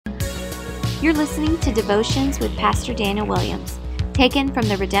You're listening to Devotions with Pastor Daniel Williams, taken from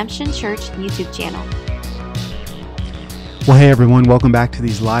the Redemption Church YouTube channel. Well, hey everyone, welcome back to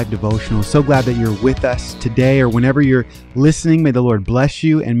these live devotionals. So glad that you're with us today or whenever you're listening. May the Lord bless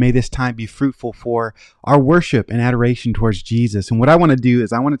you and may this time be fruitful for our worship and adoration towards Jesus. And what I want to do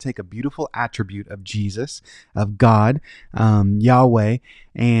is I want to take a beautiful attribute of Jesus, of God, Yahweh,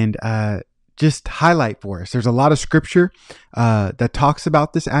 and just highlight for us. There's a lot of scripture that talks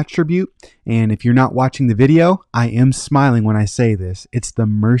about this attribute. And if you're not watching the video, I am smiling when I say this. It's the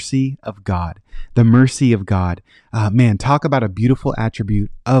mercy of God. The mercy of God. Man, talk about a beautiful attribute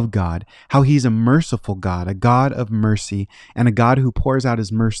of God. How he's a merciful God, a God of mercy, and a God who pours out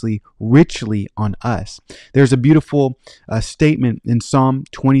his mercy richly on us. There's a beautiful statement in Psalm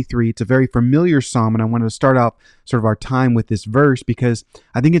 23. It's a very familiar psalm, and I wanted to start off sort of our time with this verse because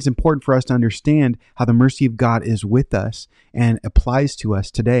I think it's important for us to understand how the mercy of God is with us and applies to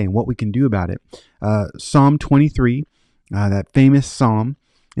us today and what we can do about it. Psalm 23, that famous psalm,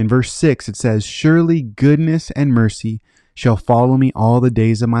 in verse 6, it says, "Surely goodness and mercy shall follow me all the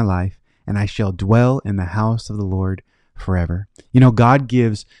days of my life, and I shall dwell in the house of the Lord forever." You know, God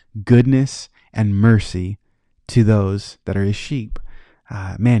gives goodness and mercy to those that are his sheep.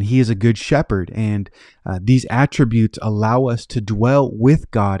 Man, he is a good shepherd, and these attributes allow us to dwell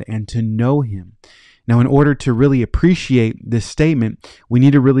with God and to know him. Now, in order to really appreciate this statement, we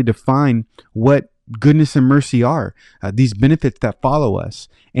need to really define what goodness and mercy are, these benefits that follow us.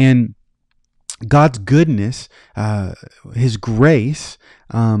 And God's goodness, his grace,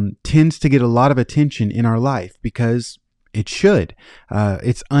 tends to get a lot of attention in our life because it should.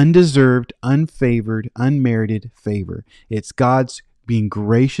 It's undeserved, unfavored, unmerited favor. It's God's being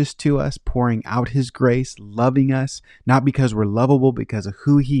gracious to us, pouring out his grace, loving us, not because we're lovable, because of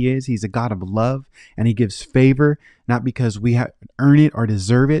who he is. He's a God of love, and he gives favor, not because we earn it or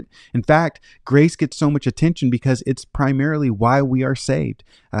deserve it. In fact, grace gets so much attention because it's primarily why we are saved.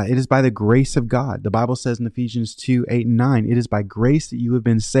 It is by the grace of God. The Bible says in Ephesians 2:8-9, it is by grace that you have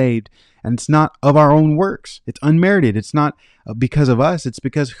been saved, and it's not of our own works. It's unmerited. It's not because of us. It's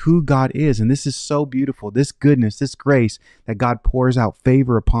because who God is. And this is so beautiful. This goodness, this grace that God pours out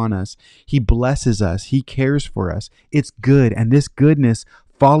favor upon us. He blesses us. He cares for us. It's good. And this goodness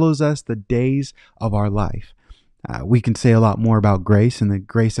follows us the days of our life. We can say a lot more about grace and the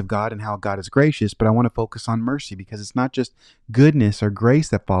grace of God and how God is gracious, but I want to focus on mercy because it's not just goodness or grace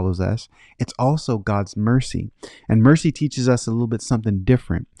that follows us. It's also God's mercy. And mercy teaches us a little bit something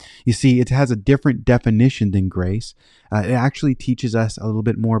different. You see, it has a different definition than grace. It actually teaches us a little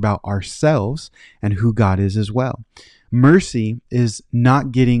bit more about ourselves and who God is as well. Mercy is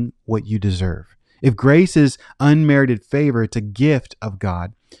not getting what you deserve. If grace is unmerited favor, it's a gift of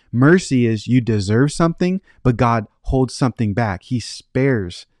God. Mercy is you deserve something, but God holds something back. He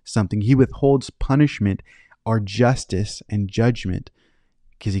spares something. He withholds punishment or justice and judgment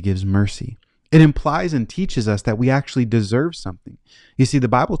because he gives mercy. It implies and teaches us that we actually deserve something. You see, the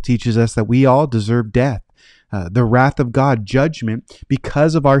Bible teaches us that we all deserve death. The wrath of God, judgment,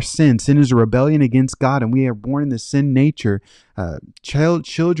 because of our sin. Sin is a rebellion against God, and we are born in the sin nature,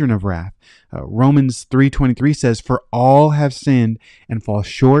 children of wrath. Romans 3:23 says, "For all have sinned and fall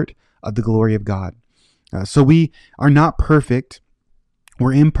short of the glory of God." So we are not perfect.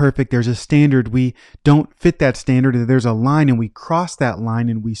 We're imperfect. There's a standard. We don't fit that standard. There's a line, and we cross that line,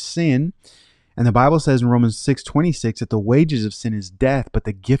 and we sin. And the Bible says in Romans 6:26 that the wages of sin is death, but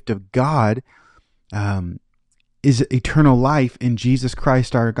the gift of God is eternal life in Jesus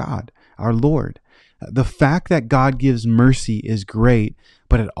Christ, our God, our Lord. The fact that God gives mercy is great,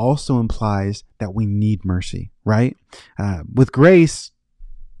 but it also implies that we need mercy, right? With grace,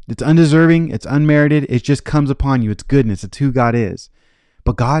 it's undeserving, it's unmerited, it just comes upon you. It's goodness, it's who God is.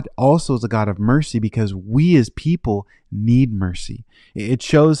 But God also is a God of mercy because we as people need mercy. It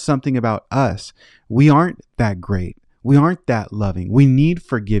shows something about us. We aren't that great. We aren't that loving. We need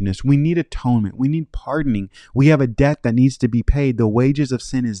forgiveness. We need atonement. We need pardoning. We have a debt that needs to be paid. The wages of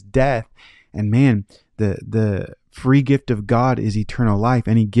sin is death. And man, the free gift of God is eternal life.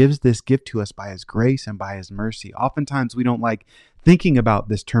 And he gives this gift to us by his grace and by his mercy. Oftentimes we don't like thinking about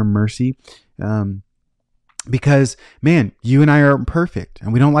this term mercy because, man, you and I are imperfect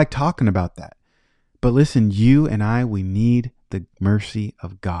and we don't like talking about that. But listen, you and I, we need the mercy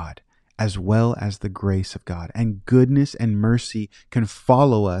of God, as well as the grace of God. And goodness and mercy can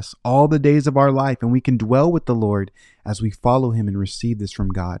follow us all the days of our life, and we can dwell with the Lord as we follow him and receive this from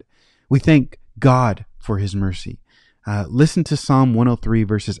God. We thank God for his mercy. Listen to Psalm 103,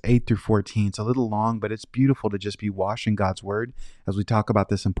 verses 8-14. It's a little long, but it's beautiful to just be washing God's word as we talk about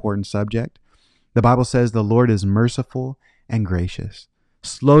this important subject. The Bible says the Lord is merciful and gracious,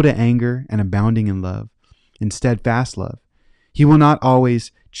 slow to anger and abounding in love, in steadfast love. He will not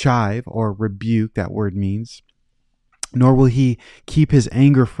always chive or rebuke, that word means, nor will he keep his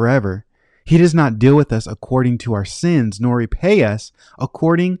anger forever. He does not deal with us according to our sins, nor repay us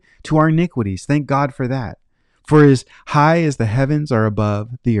according to our iniquities. Thank God for that. For as high as the heavens are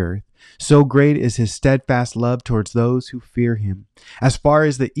above the earth, so great is his steadfast love towards those who fear him. As far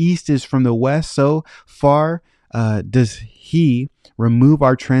as the east is from the west, so far does he remove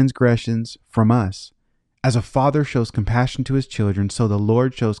our transgressions from us. As a father shows compassion to his children, so the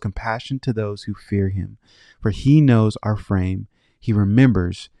Lord shows compassion to those who fear him. For he knows our frame. He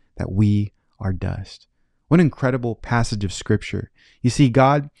remembers that we are dust. What an incredible passage of scripture. You see,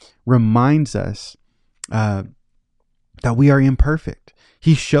 God reminds us that we are imperfect.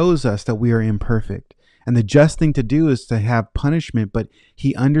 He shows us that we are imperfect. And the just thing to do is to have punishment, but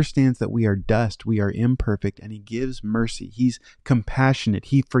he understands that we are dust, we are imperfect, and he gives mercy. He's compassionate.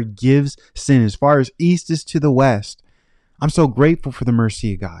 He forgives sin as far as east is to the west. I'm so grateful for the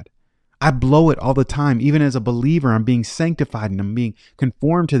mercy of God. I blow it all the time. Even as a believer, I'm being sanctified and I'm being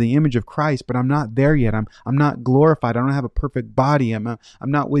conformed to the image of Christ, but I'm not there yet. I'm not glorified. I don't have a perfect body. I'm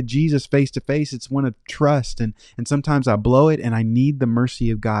not with Jesus face to face. It's one of trust. And sometimes I blow it, and I need the mercy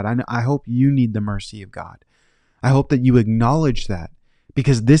of God. I hope you need the mercy of God. I hope that you acknowledge that,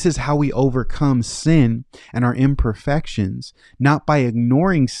 because this is how we overcome sin and our imperfections, not by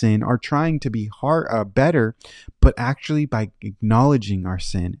ignoring sin or trying to be better, but actually by acknowledging our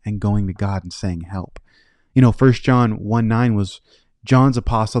sin and going to God and saying, help. 1 John 1:9 was John's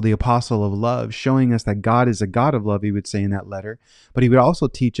apostle, the apostle of love, showing us that God is a God of love, he would say in that letter. But he would also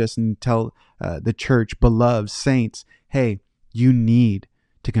teach us and tell the church, beloved saints, hey, you need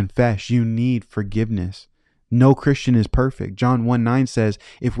to confess. You need forgiveness. No Christian is perfect. John 1:9 says,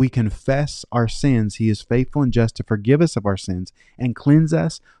 if we confess our sins, he is faithful and just to forgive us of our sins and cleanse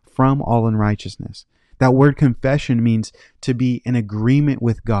us from all unrighteousness. That word confession means to be in agreement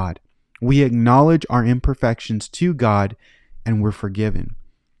with God. We acknowledge our imperfections to God and we're forgiven.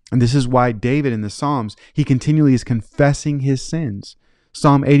 And this is why David in the Psalms, he continually is confessing his sins.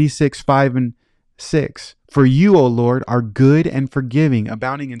 Psalm 86:5-6. For you, O Lord, are good and forgiving,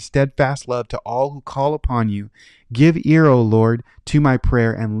 abounding in steadfast love to all who call upon you. Give ear, O Lord, to my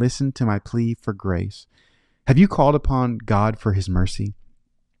prayer and listen to my plea for grace. Have you called upon God for his mercy?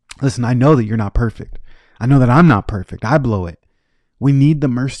 Listen, I know that you're not perfect. I know that I'm not perfect. I blow it. We need the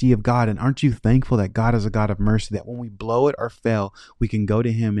mercy of God. And aren't you thankful that God is a God of mercy, that when we blow it or fail, we can go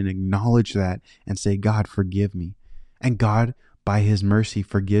to him and acknowledge that and say, God, forgive me. And God, by his mercy,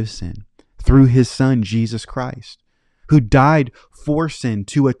 forgives sin through his son, Jesus Christ, who died for sin,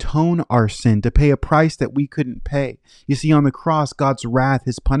 to atone our sin, to pay a price that we couldn't pay. You see, on the cross, God's wrath,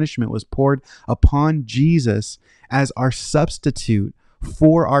 his punishment was poured upon Jesus as our substitute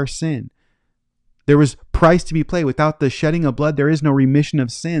for our sin. There was price to be paid. Without the shedding of blood, there is no remission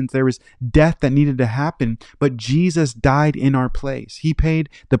of sins. There was death that needed to happen, but Jesus died in our place. He paid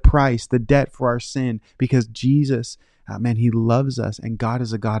the price, the debt for our sin, because Jesus, he loves us, and God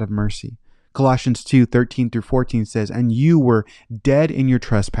is a God of mercy. Colossians 2:13-14 says, and you were dead in your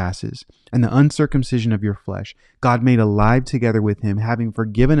trespasses and the uncircumcision of your flesh. God made alive together with him, having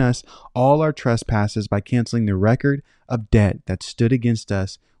forgiven us all our trespasses by canceling the record of debt that stood against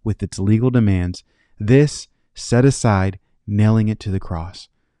us with its legal demands. This set aside, nailing it to the cross.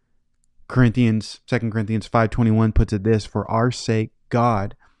 2 Corinthians 5:21 puts it this, for our sake,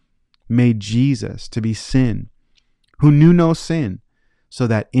 God made Jesus to be sin, who knew no sin, so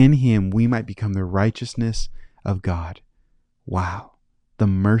that in him we might become the righteousness of God. Wow. The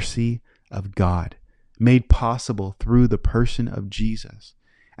mercy of God made possible through the person of Jesus.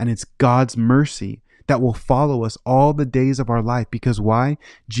 And it's God's mercy that will follow us all the days of our life. Because why?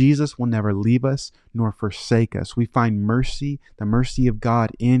 Jesus will never leave us nor forsake us. We find mercy, the mercy of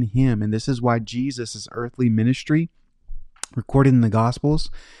God in him. And this is why Jesus' earthly ministry, recorded in the Gospels,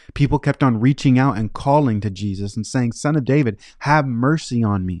 people kept on reaching out and calling to Jesus and saying, Son of David, have mercy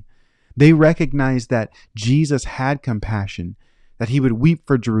on me. They recognized that Jesus had compassion, that he would weep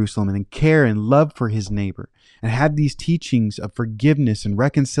for Jerusalem and care and love for his neighbor, and had these teachings of forgiveness and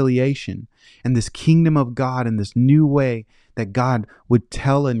reconciliation and this kingdom of God and this new way that God would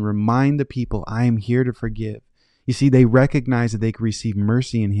tell and remind the people, I am here to forgive. You see, they recognized that they could receive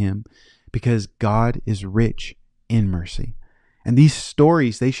mercy in him because God is rich in mercy. And these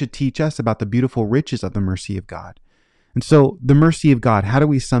stories, they should teach us about the beautiful riches of the mercy of God. And so the mercy of God, how do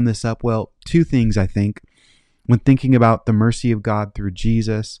we sum this up? Well, two things, I think, when thinking about the mercy of God through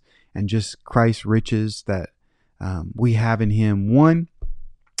Jesus and just Christ's riches that we have in him. One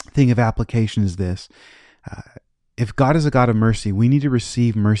thing of application is this. if God is a God of mercy, we need to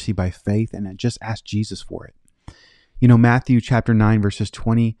receive mercy by faith and just ask Jesus for it. Matthew chapter 9, verses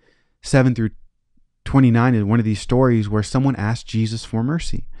 27 through 29 is one of these stories where someone asked Jesus for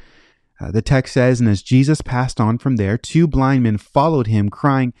mercy. The text says, "And as Jesus passed on from there, 2 blind men followed him,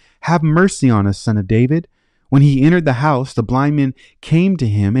 crying, 'Have mercy on us, Son of David.' When he entered the house, the blind men came to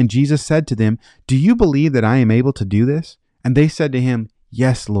him, and Jesus said to them, 'Do you believe that I am able to do this?' And they said to him,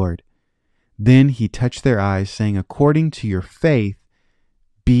 'Yes, Lord.' Then he touched their eyes, saying, 'According to your faith,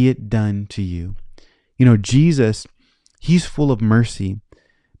 be it done to you.'" Jesus, he's full of mercy,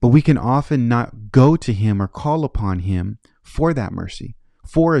 but we can often not go to him or call upon him for that mercy,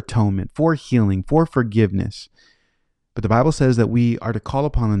 for atonement, for healing, for forgiveness. But the Bible says that we are to call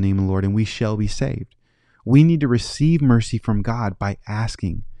upon the name of the Lord and we shall be saved. We need to receive mercy from God by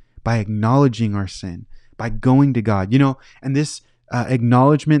asking, by acknowledging our sin, by going to God. And this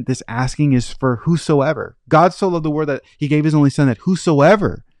acknowledgement, this asking is for whosoever. God so loved the world that he gave his only son, that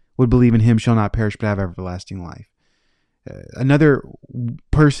whosoever would believe in him shall not perish but have everlasting life. Another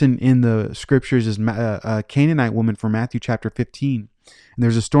person in the scriptures is a Canaanite woman from Matthew chapter 15. And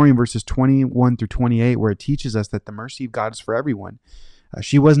there's a story in verses 21 through 28 where it teaches us that the mercy of God is for everyone.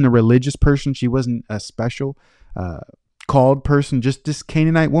 She wasn't a religious person. She wasn't a special called person, just this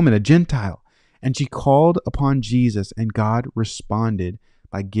Canaanite woman, a Gentile. And she called upon Jesus, and God responded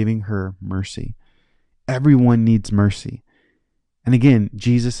by giving her mercy. Everyone needs mercy. And again,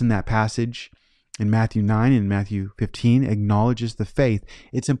 Jesus in that passage in Matthew 9 and Matthew 15 acknowledges the faith.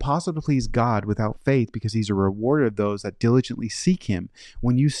 It's impossible to please God without faith because he's a rewarder of those that diligently seek him.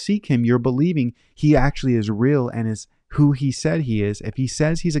 When you seek him, you're believing he actually is real and is who he said he is. If he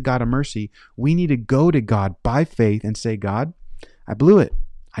says he's a God of mercy, we need to go to God by faith and say, "God, I blew it.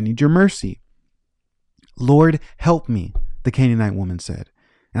 I need your mercy. Lord, help me," the Canaanite woman said.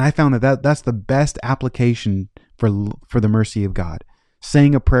 And I found that's the best application for the mercy of God.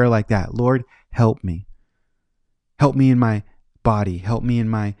 Saying a prayer like that, "Lord, help me. Help me in my body. Help me in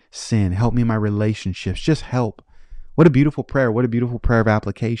my sin. Help me in my relationships. Just help." What a beautiful prayer. What a beautiful prayer of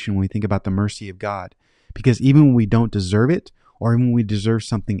application when we think about the mercy of God. Because even when we don't deserve it, or even when we deserve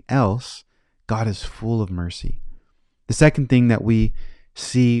something else, God is full of mercy. The second thing that we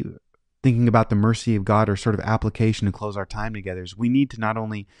see thinking about the mercy of God, or sort of application to close our time together, is we need to not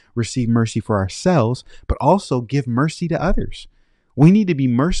only receive mercy for ourselves, but also give mercy to others. We need to be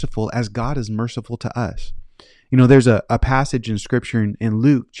merciful as God is merciful to us. There's a passage in scripture in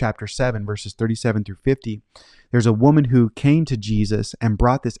Luke chapter 7, verses 37 through 50. There's a woman who came to Jesus and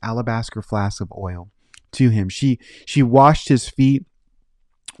brought this alabaster flask of oil to him. She washed his feet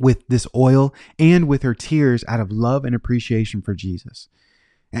with this oil and with her tears out of love and appreciation for Jesus.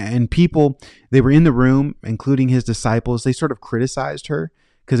 And people, they were in the room, including his disciples. They sort of criticized her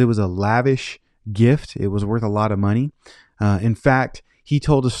because it was a lavish gift. It was worth a lot of money. In fact, he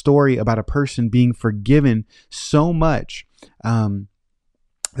told a story about a person being forgiven so much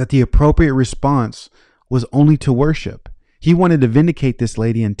that the appropriate response was only to worship. He wanted to vindicate this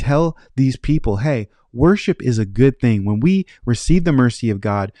lady and tell these people, hey, worship is a good thing. When we receive the mercy of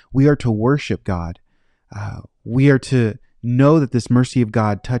God, we are to worship God. We are to know that this mercy of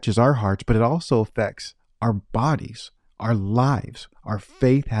God touches our hearts, but it also affects our bodies, our lives. Our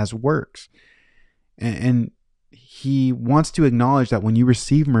faith has works. And he wants to acknowledge that when you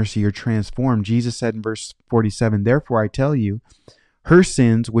receive mercy, you're transformed. Jesus said in verse 47, "Therefore I tell you, her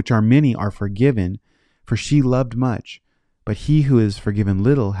sins, which are many, are forgiven, for she loved much. But he who is forgiven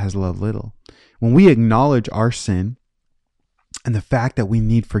little has loved little." When we acknowledge our sin and the fact that we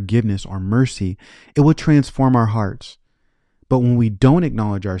need forgiveness or mercy, it will transform our hearts. But when we don't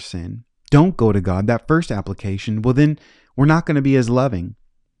acknowledge our sin, don't go to God, that first application, well, then we're not going to be as loving.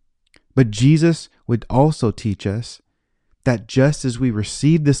 But Jesus would also teach us that just as we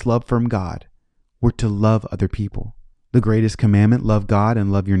receive this love from God, we're to love other people. The greatest commandment, love God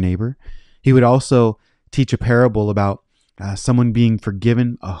and love your neighbor. He would also teach a parable about someone being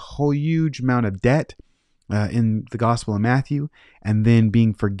forgiven a whole huge amount of debt in the Gospel of Matthew, and then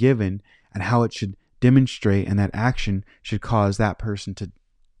being forgiven and how it should demonstrate, and that action should cause that person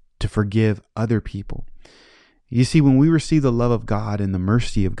to forgive other people. You see, when we receive the love of God and the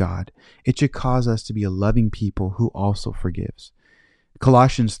mercy of God, it should cause us to be a loving people who also forgives.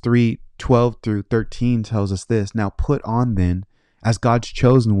 Colossians 3:12 through 13 tells us this: "Now put on then, as God's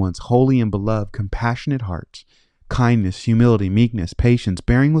chosen ones, holy and beloved, compassionate hearts, kindness, humility, meekness, patience,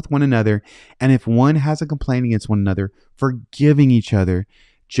 bearing with one another, and if one has a complaint against one another, forgiving each other,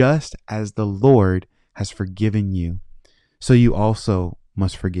 just as the Lord has forgiven you, so you also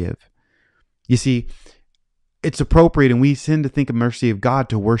must forgive." You see, it's appropriate, and we tend to think of mercy of God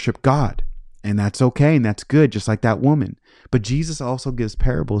to worship God. And that's okay. And that's good, just like that woman. But Jesus also gives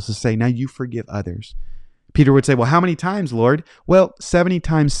parables to say, now you forgive others. Peter would say, well, how many times, Lord? Well, 70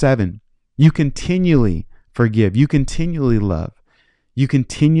 times 7. You continually forgive. You continually love. You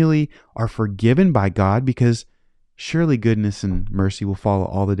continually are forgiven by God, because surely goodness and mercy will follow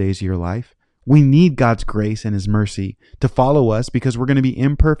all the days of your life. We need God's grace and his mercy to follow us, because we're going to be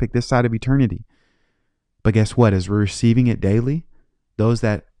imperfect this side of eternity. But guess what? As we're receiving it daily, those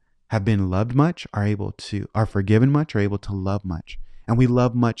that have been loved much are forgiven much, are able to love much. And we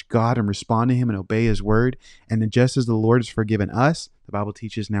love much God and respond to him and obey his word. And then just as the Lord has forgiven us, the Bible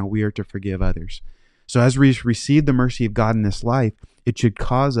teaches now we are to forgive others. So as we receive the mercy of God in this life, it should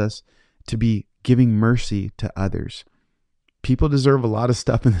cause us to be giving mercy to others. People deserve a lot of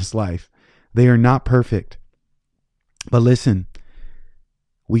stuff in this life. They are not perfect. But listen,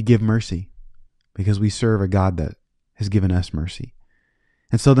 we give mercy because we serve a God that has given us mercy.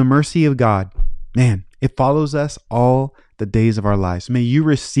 And so the mercy of God, man, it follows us all the days of our lives. May you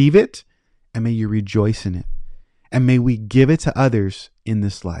receive it, and may you rejoice in it. And may we give it to others in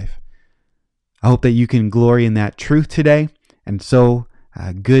this life. I hope that you can glory in that truth today. And so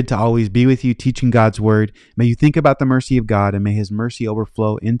good to always be with you, teaching God's word. May you think about the mercy of God, and may his mercy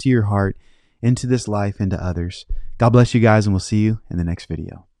overflow into your heart, into this life, into others. God bless you guys, and we'll see you in the next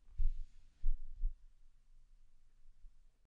video.